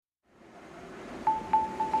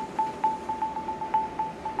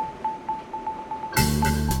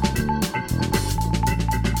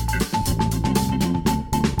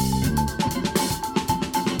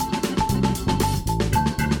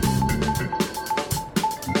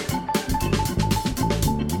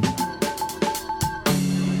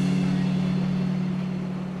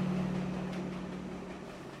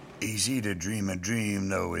Easy to dream a dream,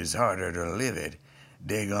 though it's harder to live it.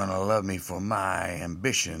 They gonna love me for my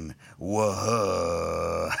ambition.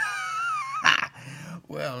 Whoa.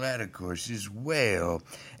 Well, that, of course, is whale.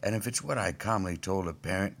 And if it's what I calmly told a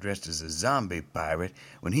parent dressed as a zombie pirate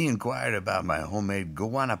when he inquired about my homemade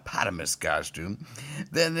goanapotamus costume,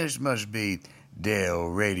 then this must be Dale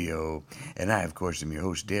Radio. And I, of course, am your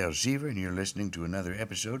host, Dale Seaver, and you're listening to another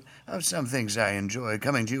episode of Some Things I Enjoy,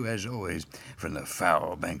 coming to you, as always, from the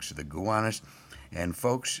foul banks of the Gowanus. And,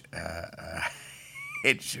 folks,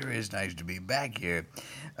 it sure is nice to be back here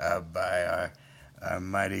by our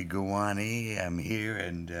mighty Gowani. I'm here,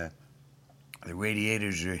 and the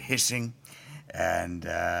radiators are hissing, and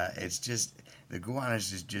it's just, the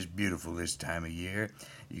Gowanus is just beautiful this time of year.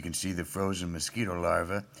 You can see the frozen mosquito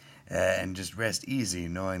larvae, and just rest easy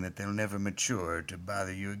knowing that they'll never mature to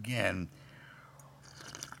bother you again.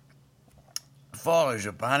 Fall is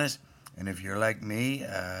upon us, and if you're like me,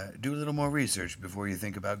 do a little more research before you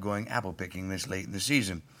think about going apple picking this late in the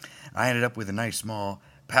season. I ended up with a nice small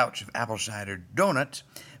pouch of apple cider donuts,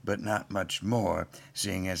 but not much more,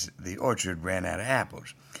 seeing as the orchard ran out of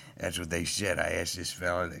apples. That's what they said. I asked this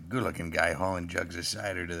fella, the good-looking guy hauling jugs of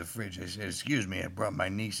cider to the fridge. I said, "Excuse me, I brought my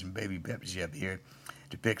niece and Baby Pepsee up here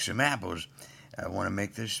to pick some apples. I want to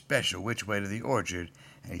make this special. Which way to the orchard?"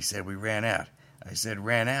 And he said, "We ran out." I said,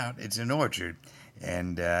 "Ran out? It's an orchard."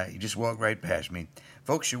 And he just walked right past me.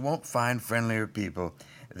 Folks, you won't find friendlier people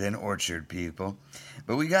than orchard people.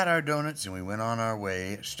 But we got our donuts and we went on our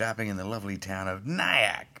way, stopping in the lovely town of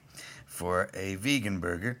Nyack for a vegan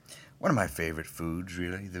burger. One of my favorite foods,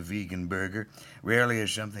 really, the vegan burger. Rarely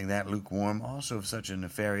is something that lukewarm, also of such a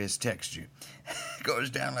nefarious texture. Goes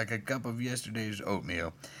down like a cup of yesterday's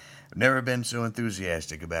oatmeal. I've never been so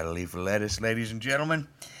enthusiastic about a leaf of lettuce, ladies and gentlemen.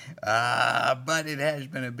 But it has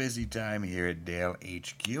been a busy time here at Dale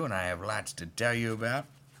HQ, and I have lots to tell you about.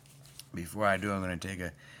 Before I do, I'm going to take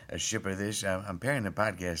a sip of this. I'm pairing the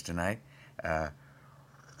podcast tonight,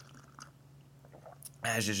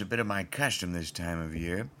 as is a bit of my custom this time of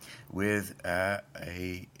year, with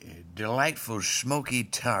a delightful smoky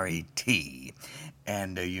tarry tea.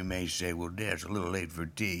 And you may say, "Well, Dad, it's a little late for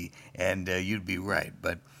tea," and you'd be right.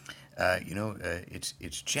 But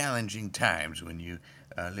it's challenging times when you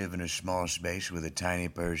live in a small space with a tiny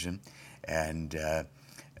person, and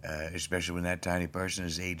especially when that tiny person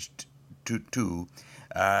is aged two.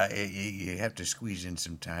 You have to squeeze in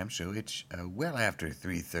some time. So it's well after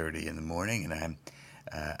 3:30 in the morning, and I'm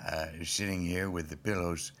sitting here with the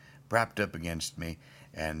pillows propped up against me,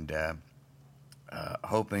 and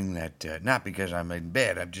hoping that, not because I'm in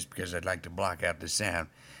bed, just because I'd like to block out the sound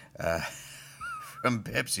from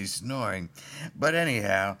Pepsi snoring. But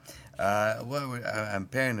anyhow, I'm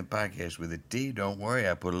pairing the podcast with a tea. Don't worry,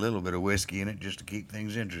 I put a little bit of whiskey in it just to keep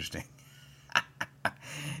things interesting.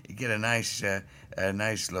 You get a nice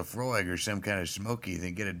Lafroig or some kind of smoky,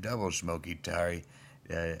 then get a double smoky tarry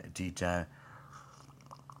tea time.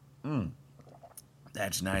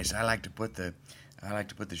 That's nice. I like to put the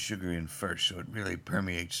sugar in first, so it really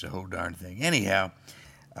permeates the whole darn thing. Anyhow,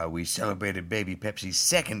 we celebrated Baby Pepsee's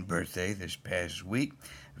second birthday this past week.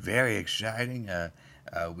 Very exciting.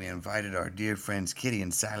 We invited our dear friends Kitty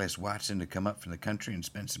and Silas Watson to come up from the country and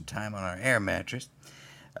spend some time on our air mattress.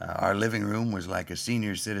 Our living room was like a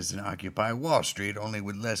senior citizen Occupy Wall Street, only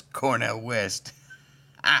with less Cornell West.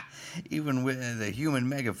 Even with the human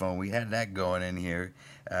megaphone, we had that going in here.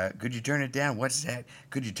 Could you turn it down? What's that?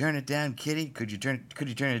 Could you turn it down, Kitty? Could you turn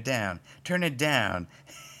it down? Turn it down.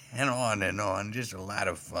 And on. Just a lot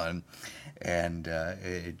of fun. And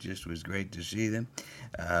it just was great to see them.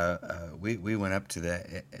 We went up to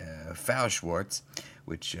the Fauschwartz,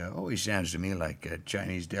 which always sounds to me like a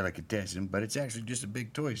Chinese delicatessen, but it's actually just a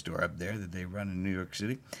big toy store up there that they run in New York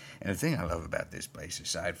City. And the thing I love about this place,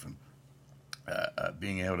 aside from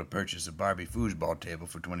being able to purchase a Barbie foosball table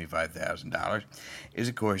for $25,000, is,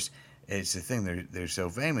 of course, it's the thing they're so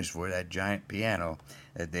famous for, that giant piano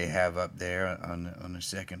that they have up there on the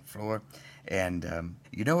second floor. And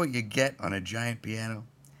you know what you get on a giant piano?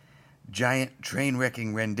 Giant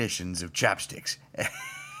train-wrecking renditions of Chopsticks.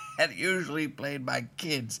 And usually played by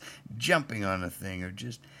kids jumping on the thing or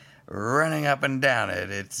just running up and down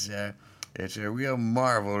it. It's a real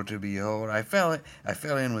marvel to behold. I fell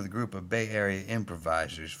in with a group of Bay Area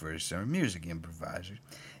improvisers for summer, music improvisers,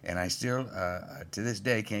 and I still, to this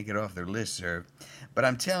day, can't get off their listserv. But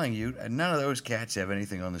I'm telling you, none of those cats have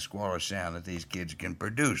anything on the squalor sound that these kids can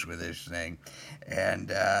produce with this thing.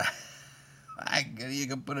 And you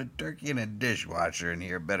can put a turkey in a dishwasher and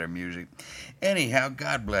hear better music. Anyhow,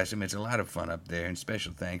 God bless them. It's a lot of fun up there, and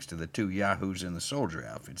special thanks to the two yahoos in the soldier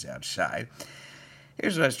outfits outside.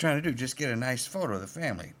 Here's what I was trying to do, just get a nice photo of the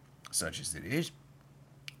family. such as it is.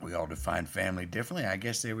 We all define family differently. I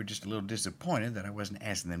guess they were just a little disappointed that I wasn't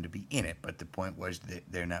asking them to be in it. But the point was that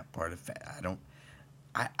they're not part of.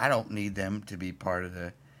 I don't need them to be part of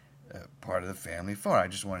the family photo. I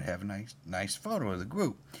just want to have a nice photo of the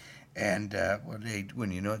group. And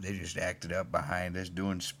when you know it, they just acted up behind us,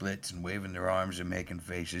 doing splits and waving their arms and making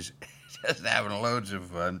faces, just having loads of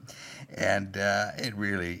fun. And it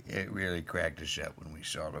really cracked us up when we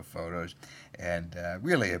saw the photos, and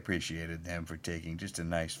really appreciated them for taking just a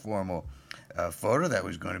nice formal photo that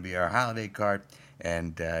was going to be our holiday card,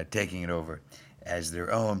 and taking it over as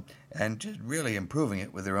their own, and just really improving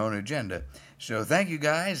it with their own agenda. So thank you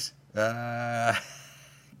guys.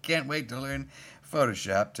 Can't wait to learn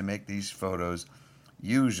Photoshop to make these photos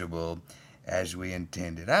usable as we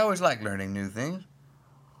intended. I always like learning new things.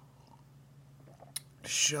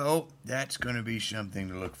 So that's going to be something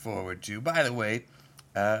to look forward to. By the way,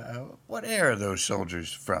 what era are those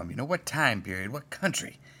soldiers from? You know, what time period, what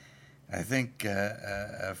country? I think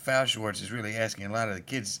Schwartz is really asking a lot of the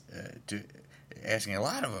kids to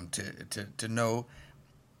know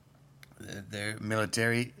their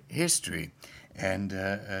military history and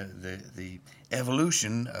the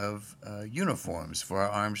evolution of uniforms for our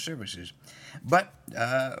armed services. But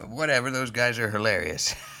whatever, those guys are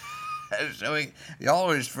hilarious. So you're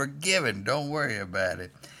always forgiven. Don't worry about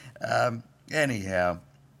it. Anyhow,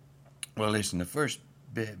 well, listen, the first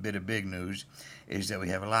bit of big news is that we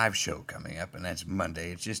have a live show coming up, and that's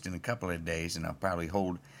Monday. It's just in a couple of days, and I'll probably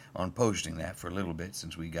hold on posting that for a little bit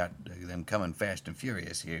since we got them coming fast and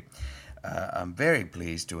furious here. I'm very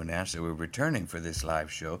pleased to announce that we're returning for this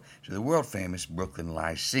live show to the world-famous Brooklyn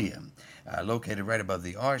Lyceum, located right above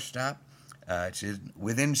the R stop. It's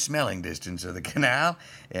within smelling distance of the canal,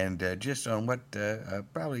 and just on what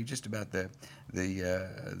probably just about the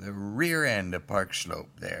rear end of Park Slope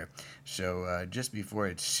there. So just before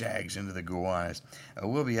it sags into the Gowanus,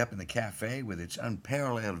 we'll be up in the cafe with its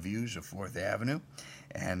unparalleled views of 4th Avenue.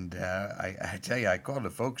 And I tell you, I called the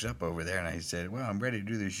folks up over there and I said, well, I'm ready to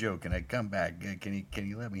do this show. Can I come back? Can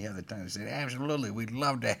you let me have the time? They said, absolutely. We'd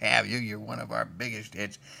love to have you. You're one of our biggest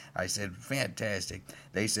hits. I said, fantastic.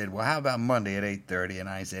 They said, well, how about Monday at 8:30? And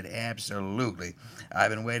I said, absolutely. I've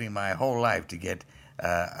been waiting my whole life to get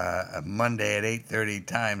a Monday at 8:30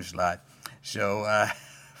 time slot. So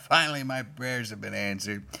finally my prayers have been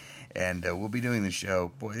answered. And we'll be doing the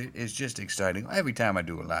show. Boy, it's just exciting. Every time I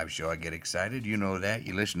do a live show, I get excited. You know that.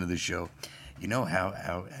 You listen to the show. You know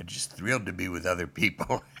how I'm just thrilled to be with other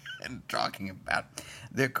people and talking about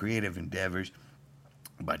their creative endeavors.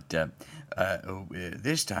 But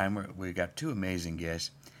this time, we got two amazing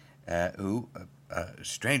guests who,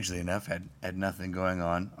 strangely enough, had nothing going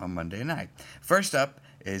on Monday night. First up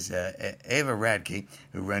is Ava Radke,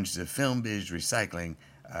 who runs the Film Biz Recycling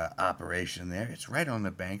operation there. It's right on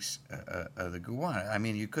the banks of the Gowanus. I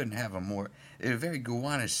mean, you couldn't have a very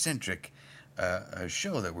Gowanus-centric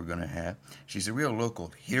show that we're going to have. She's a real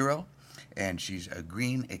local hero, and she's a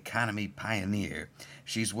green economy pioneer.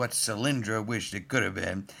 She's what Solyndra wished it could have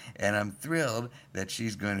been, and I'm thrilled that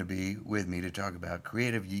she's going to be with me to talk about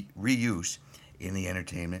creative reuse in the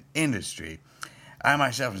entertainment industry. I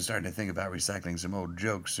myself am starting to think about recycling some old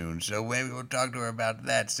jokes soon, so maybe we'll talk to her about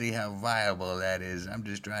that, see how viable that is. I'm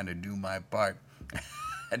just trying to do my part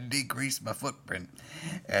and decrease my footprint,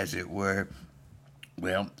 as it were.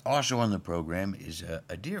 Well, also on the program is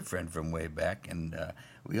a dear friend from way back, and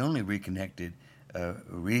we only reconnected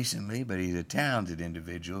recently, but he's a talented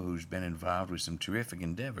individual who's been involved with some terrific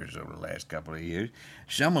endeavors over the last couple of years.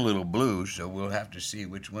 Some a little blue, so we'll have to see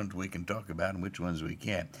which ones we can talk about and which ones we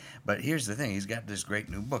can't. But here's the thing, he's got this great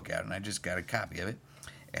new book out, and I just got a copy of it.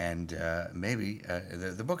 And maybe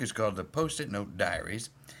the book is called The Post-it Note Diaries,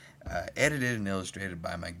 edited and illustrated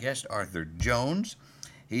by my guest, Arthur Jones.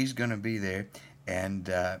 He's going to be there,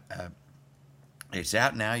 and it's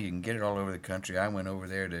out now. You can get it all over the country. I went over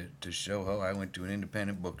there to Soho. I went to an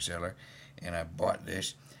independent bookseller, and I bought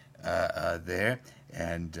this there.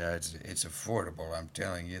 And it's affordable. I'm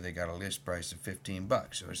telling you, they got a list price of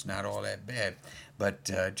 $15, so it's not all that bad.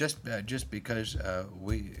 But just because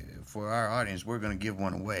for our audience, we're going to give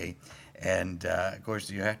one away. And, of course,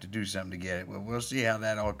 you have to do something to get it. Well, we'll see how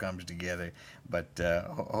that all comes together. But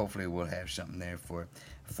hopefully we'll have something there for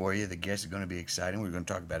you. The guest is going to be exciting. We're going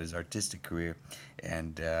to talk about his artistic career.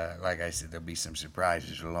 And like I said, there'll be some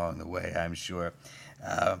surprises along the way, I'm sure.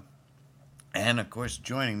 And, of course,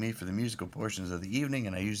 joining me for the musical portions of the evening,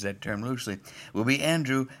 and I use that term loosely, will be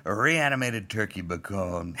Andrew Reanimated Turkey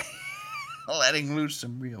Bacone. letting loose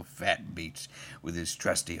some real fat beats with his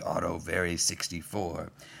trusty Auto Very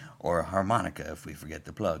 64, or a harmonica if we forget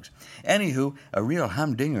the plugs. Anywho, a real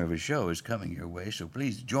humdinger of a show is coming your way, so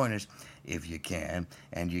please join us if you can.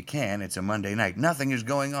 And you can, it's a Monday night. Nothing is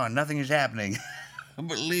going on, nothing is happening.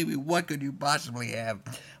 Believe me, what could you possibly have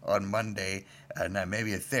on Monday? Now,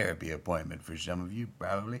 maybe a therapy appointment for some of you,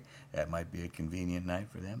 probably. That might be a convenient night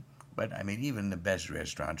for them. But, I mean, even the best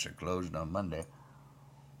restaurants are closed on Monday.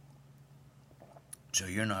 So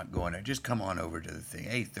you're not going there. Just come on over to the thing.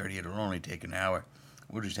 8:30, it'll only take an hour.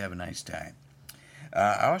 We'll just have a nice time.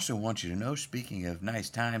 I also want you to know, speaking of nice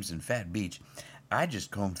times and fat beach, I just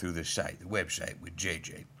combed through the website with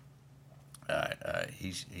JJ.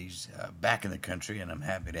 He's back in the country, and I'm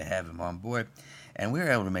happy to have him on board. And we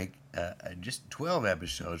were able to make just 12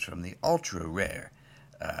 episodes from the ultra rare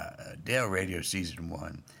Dale Radio Season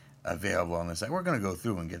 1 available on the site. We're going to go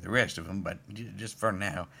through and get the rest of them, but just for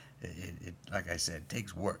now, it like I said,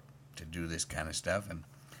 takes work to do this kind of stuff. And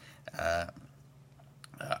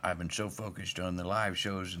I've been so focused on the live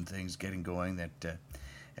shows and things getting going that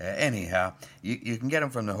anyhow, you can get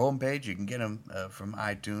them from the homepage. You can get them from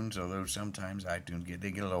iTunes, although sometimes iTunes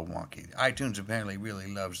they get a little wonky. iTunes apparently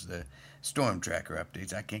really loves the storm tracker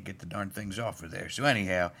updates. I can't get the darn things off of there. So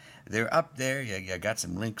anyhow, they're up there. You got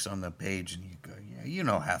some links on the page, and you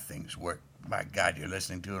know how things work. My God, you're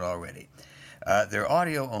listening to it already. They're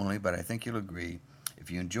audio only, but I think you'll agree. If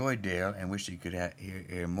you enjoy Dale and wish you could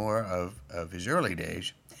hear more of his early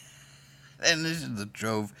days, then this is the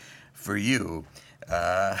trove for you.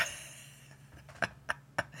 I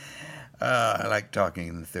like talking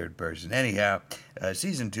in the third person. Anyhow,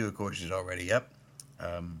 Season 2, of course, is already up.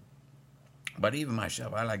 But even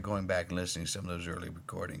myself, I like going back and listening to some of those early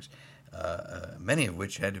recordings, many of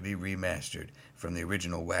which had to be remastered from the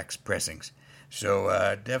original wax pressings.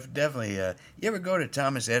 So definitely, you ever go to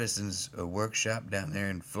Thomas Edison's workshop down there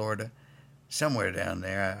in Florida? Somewhere down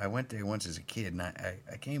there. I went there once as a kid, and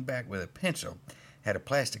I came back with a pencil. Had a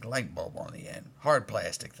plastic light bulb on the end. Hard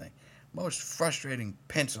plastic thing. Most frustrating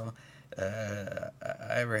pencil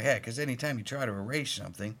I ever had, because anytime you try to erase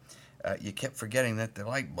something, you kept forgetting that the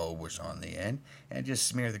light bulb was on the end, and just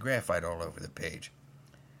smear the graphite all over the page.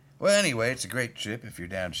 Well, anyway, it's a great trip. If you're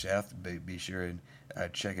down south, be sure and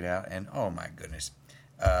check it out. And oh my goodness,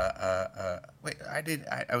 wait,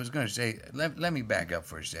 I was going to say, let me back up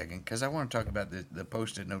for a second, because I want to talk about the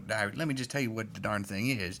Post-it note diary. Let me just tell you what the darn thing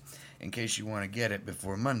is, in case you want to get it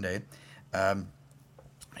before Monday.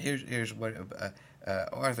 Here's what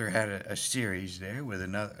Arthur had a series there with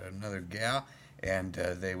another gal, and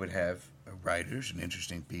they would have writers and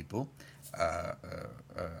interesting people.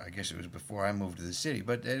 I guess it was before I moved to the city,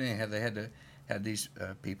 but anyhow, they had these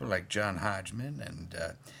people like John Hodgman and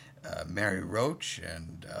Mary Roach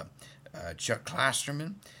and Chuck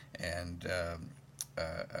Klosterman and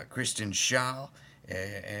Kristen Shaw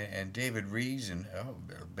and David Rees and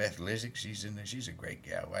Beth Lizick. She's in there. She's a great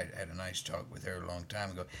gal. I had a nice talk with her a long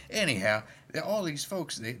time ago. Anyhow, all these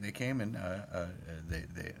folks they came and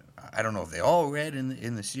they I don't know if they all read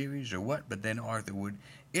in the series or what, but then Arthur would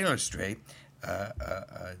illustrate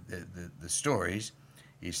the stories,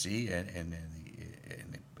 you see, and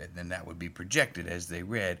then that would be projected as they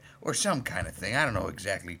read, or some kind of thing. I don't know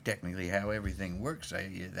exactly technically how everything works.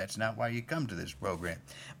 That's not why you come to this program.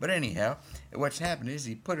 But anyhow, what's happened is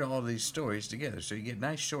he put all these stories together. So you get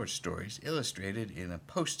nice short stories illustrated in a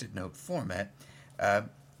Post-it note format,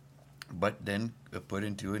 but then put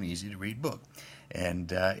into an easy-to-read book.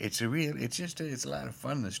 And it's a lot of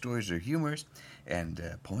fun. The stories are humorous and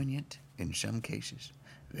poignant in some cases.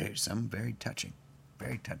 There's some very touching,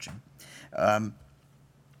 very touching.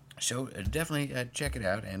 So definitely check it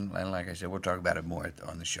out, and like I said, we'll talk about it more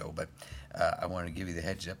on the show, but I wanted to give you the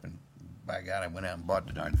heads up, and by God, I went out and bought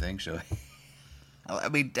the darn thing, so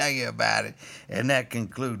let me tell you about it. And that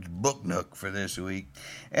concludes Book Nook for this week.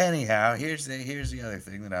 Anyhow, here's the other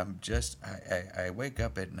thing that I wake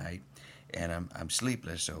up at night, and I'm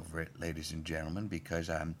sleepless over it, ladies and gentlemen, because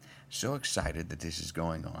I'm so excited that this is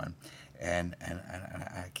going on, and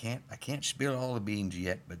I can't spill all the beans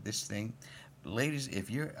yet, but this thing. Ladies,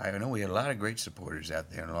 I know we have a lot of great supporters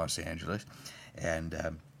out there in Los Angeles, and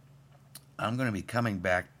I'm going to be coming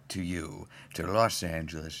back to you, to Los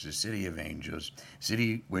Angeles, the city of angels,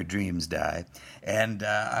 city where dreams die, and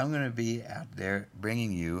I'm going to be out there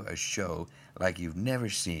bringing you a show like you've never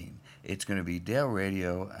seen. It's going to be Dale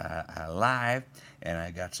Radio live, and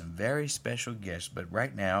I got some very special guests, but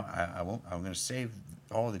right now I'm going to save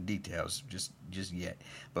all the details just yet,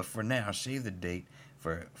 but for now, save the date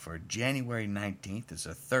for January 19th. It's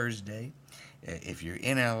a Thursday. If you're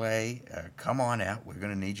in LA, come on out. We're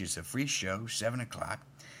going to need you. It's a free show, 7 o'clock.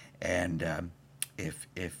 And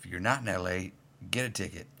if you're not in L.A., get a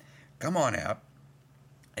ticket. Come on out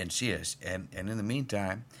and see us. And in the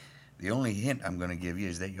meantime, the only hint I'm going to give you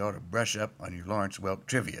is that you ought to brush up on your Lawrence Welk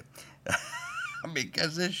trivia.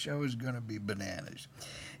 Because this show is going to be bananas.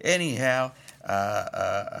 Anyhow,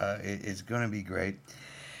 it's going to be great.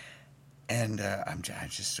 And I'm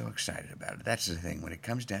just so excited about it. That's the thing. When it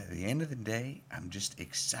comes down to the end of the day, I'm just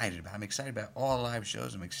excited about. I'm excited about all live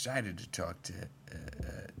shows. I'm excited to talk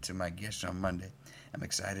to my guests on Monday. I'm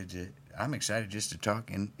excited just to talk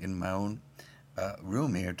in my own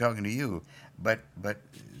room here, talking to you. But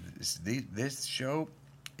this show,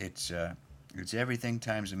 it's everything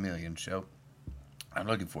times a million. So I'm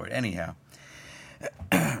looking for it. Anyhow.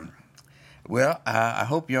 Well, I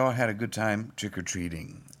hope y'all had a good time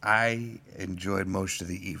trick-or-treating. I enjoyed most of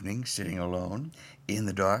the evening sitting alone in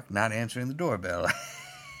the dark, not answering the doorbell,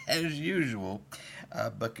 as usual.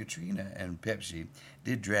 But Katrina and Pepsi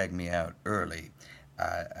did drag me out early,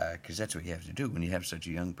 because that's what you have to do when you have such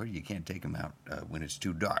a young person. You can't take them out when it's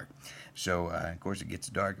too dark. So, of course, it gets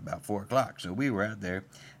dark about 4 o'clock. So we were out there.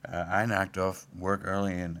 I knocked off work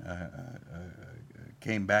early and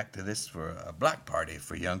came back to this for a block party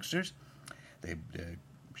for youngsters. They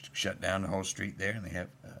shut down the whole street there, and they have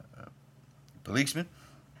policemen.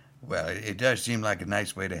 Well, it does seem like a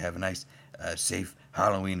nice way to have a nice, safe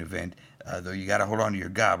Halloween event, though you got to hold on to your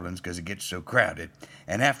goblins because it gets so crowded.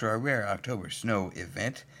 And after a rare October snow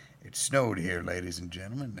event, it snowed here, ladies and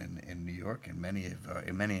gentlemen, in New York, and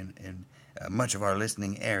much of our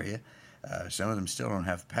listening area. Some of them still don't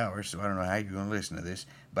have power, so I don't know how you're going to listen to this.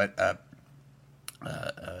 But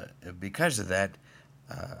because of that,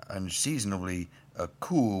 unseasonably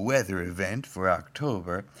cool weather event for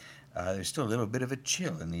October, there's still a little bit of a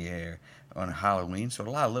chill in the air on Halloween, so a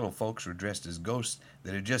lot of little folks were dressed as ghosts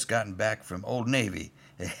that had just gotten back from Old Navy,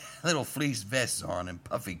 little fleece vests on and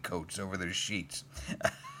puffy coats over their sheets.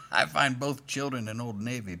 I find both children and Old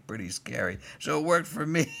Navy pretty scary, so it worked for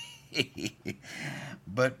me.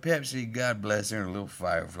 But Pepsi, God bless her, in a little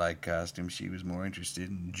firefly costume, she was more interested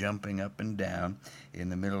in jumping up and down in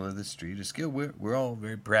the middle of the street, a skill we're all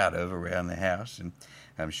very proud of around the house, and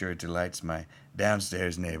I'm sure it delights my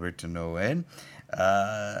downstairs neighbor to no end.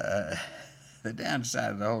 The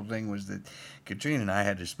downside of the whole thing was that Katrina and I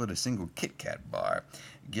had to split a single Kit Kat bar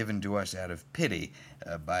given to us out of pity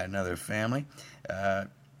by another family.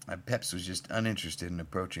 Peps was just uninterested in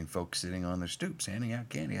approaching folks sitting on their stoops handing out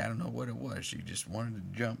candy. I don't know what it was. She just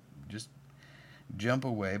wanted to jump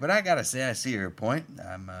away. But I gotta say, I see her point.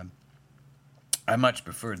 I much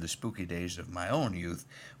preferred the spooky days of my own youth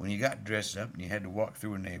when you got dressed up and you had to walk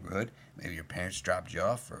through a neighborhood. Maybe your parents dropped you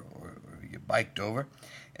off or you biked over,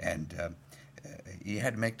 and you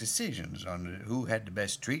had to make decisions on who had the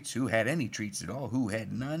best treats, who had any treats at all, who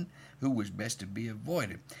had none, who was best to be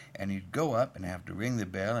avoided. And you'd go up and have to ring the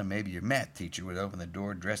bell, and maybe your math teacher would open the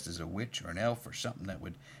door dressed as a witch or an elf or something that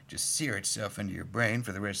would just sear itself into your brain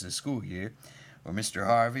for the rest of the school year. Or Mr.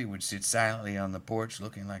 Harvey would sit silently on the porch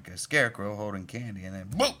looking like a scarecrow holding candy, and then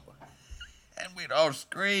boom! And we'd all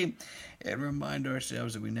scream and remind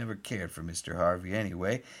ourselves that we never cared for Mr. Harvey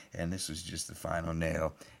anyway, and this was just the final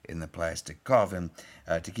nail in the plastic coffin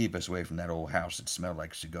to keep us away from that old house that smelled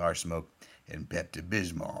like cigar smoke and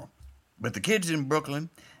Pepto-Bismol. But the kids in Brooklyn,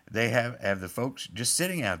 they have the folks just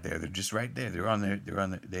sitting out there. They're just right there.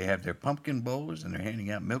 They have their pumpkin bowls, and they're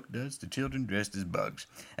handing out milk duds to children dressed as bugs.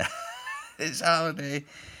 This holiday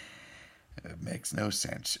makes no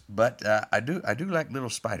sense. But I do like little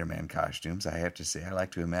Spider-Man costumes, I have to say. I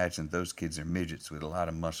like to imagine those kids are midgets with a lot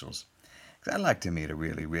of muscles. 'Cause I'd like to meet a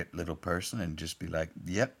really ripped little person and just be like,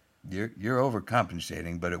 yep, you're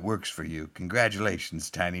overcompensating, but it works for you. Congratulations,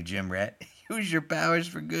 tiny gym rat. Use your powers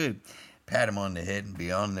for good. Pat them on the head and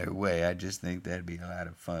be on their way. I just think that'd be a lot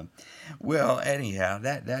of fun. Well, anyhow,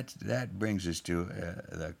 that brings us to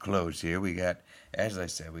the close here. We got, as I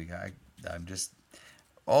said, I'm just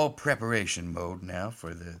all preparation mode now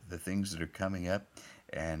for the things that are coming up,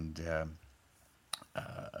 and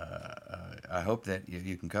I hope that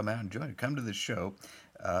you can come out and join. Come to the show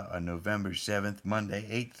on November 7th, Monday,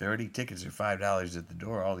 8:30. Tickets are $5 at the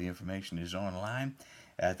door. All the information is online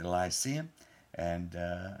at the Lyceum. And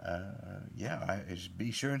just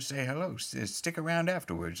be sure and say hello. Stick around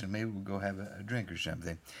afterwards, and maybe we'll go have a drink or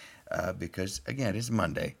something. Because again, it's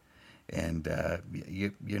Monday, and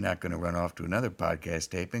you're not going to run off to another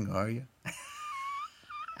podcast taping, are you?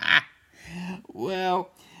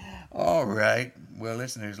 Well, all right. Well,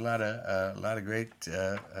 listen, there's a lot of great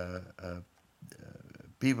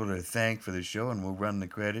people to thank for the show, and we'll run the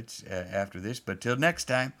credits after this. But till next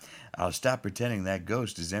time, I'll stop pretending that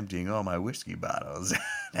ghost is emptying all my whiskey bottles.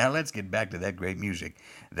 Now let's get back to that great music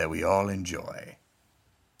that we all enjoy.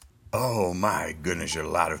 Oh my goodness, a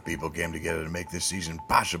lot of people came together to make this season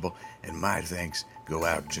possible, and my thanks go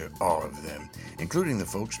out to all of them, including the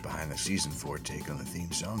folks behind the Season 4 take on the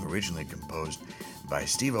theme song, originally composed by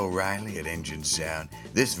Steve O'Reilly at Engine Sound.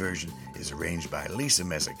 This version is arranged by Lisa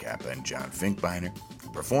Mezzacappa and John Finkbeiner,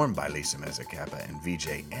 performed by Lisa Mezzacappa and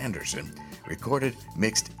VJ Anderson, recorded,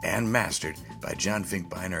 mixed, and mastered by John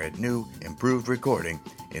Finkbeiner at New Improved Recording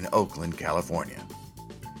in Oakland, California.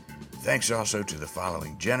 Thanks also to the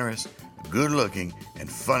following generous, good-looking, and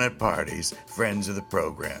fun at parties friends of the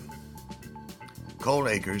program: Cole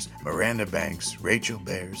Akers, Miranda Banks, Rachel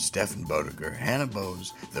Bears, Stephen Bodeker, Hannah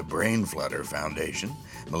Bowes, the Brain Flutter Foundation,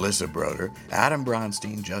 Melissa Broder, Adam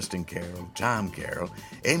Bronstein, Justin Carroll, Tom Carroll,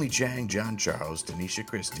 Amy Chang, John Charles, Tanisha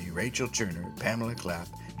Christie, Rachel Cherner, Pamela Clapp,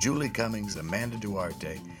 Julie Cummings, Amanda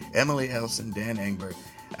Duarte, Emily Elson, Dan Engberg,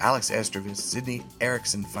 Alex Estrevis, Sydney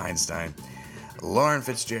Erickson Feinstein, Lauren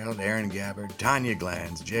Fitzgerald, Aaron Gabbard, Tanya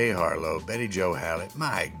Glanz, Jay Harlow, Betty Jo Hallett.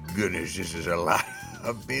 My goodness, this is a lot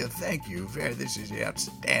of Bill. Thank you. This is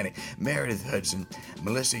outstanding. Meredith Hudson,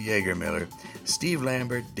 Melissa Yeager-Miller, Steve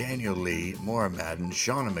Lambert, Daniel Lee, Maura Madden,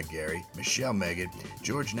 Shauna McGarry, Michelle Meggett,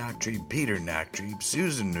 George Knocktree, Peter Knocktree,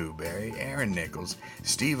 Susan Newberry, Aaron Nichols,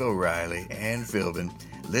 Steve O'Reilly, Ann Philbin,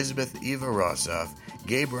 Elizabeth Eva Rossoff,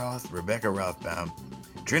 Gabe Roth, Rebecca Rothbaum,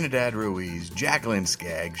 Trinidad Ruiz, Jacqueline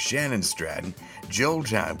Skaggs, Shannon Stratton, Joel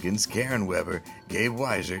Tompkins, Karen Weber, Gabe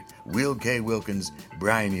Weisert, Will K. Wilkins,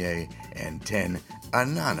 Brian Ye, and 10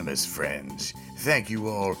 anonymous friends. Thank you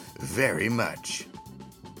all very much.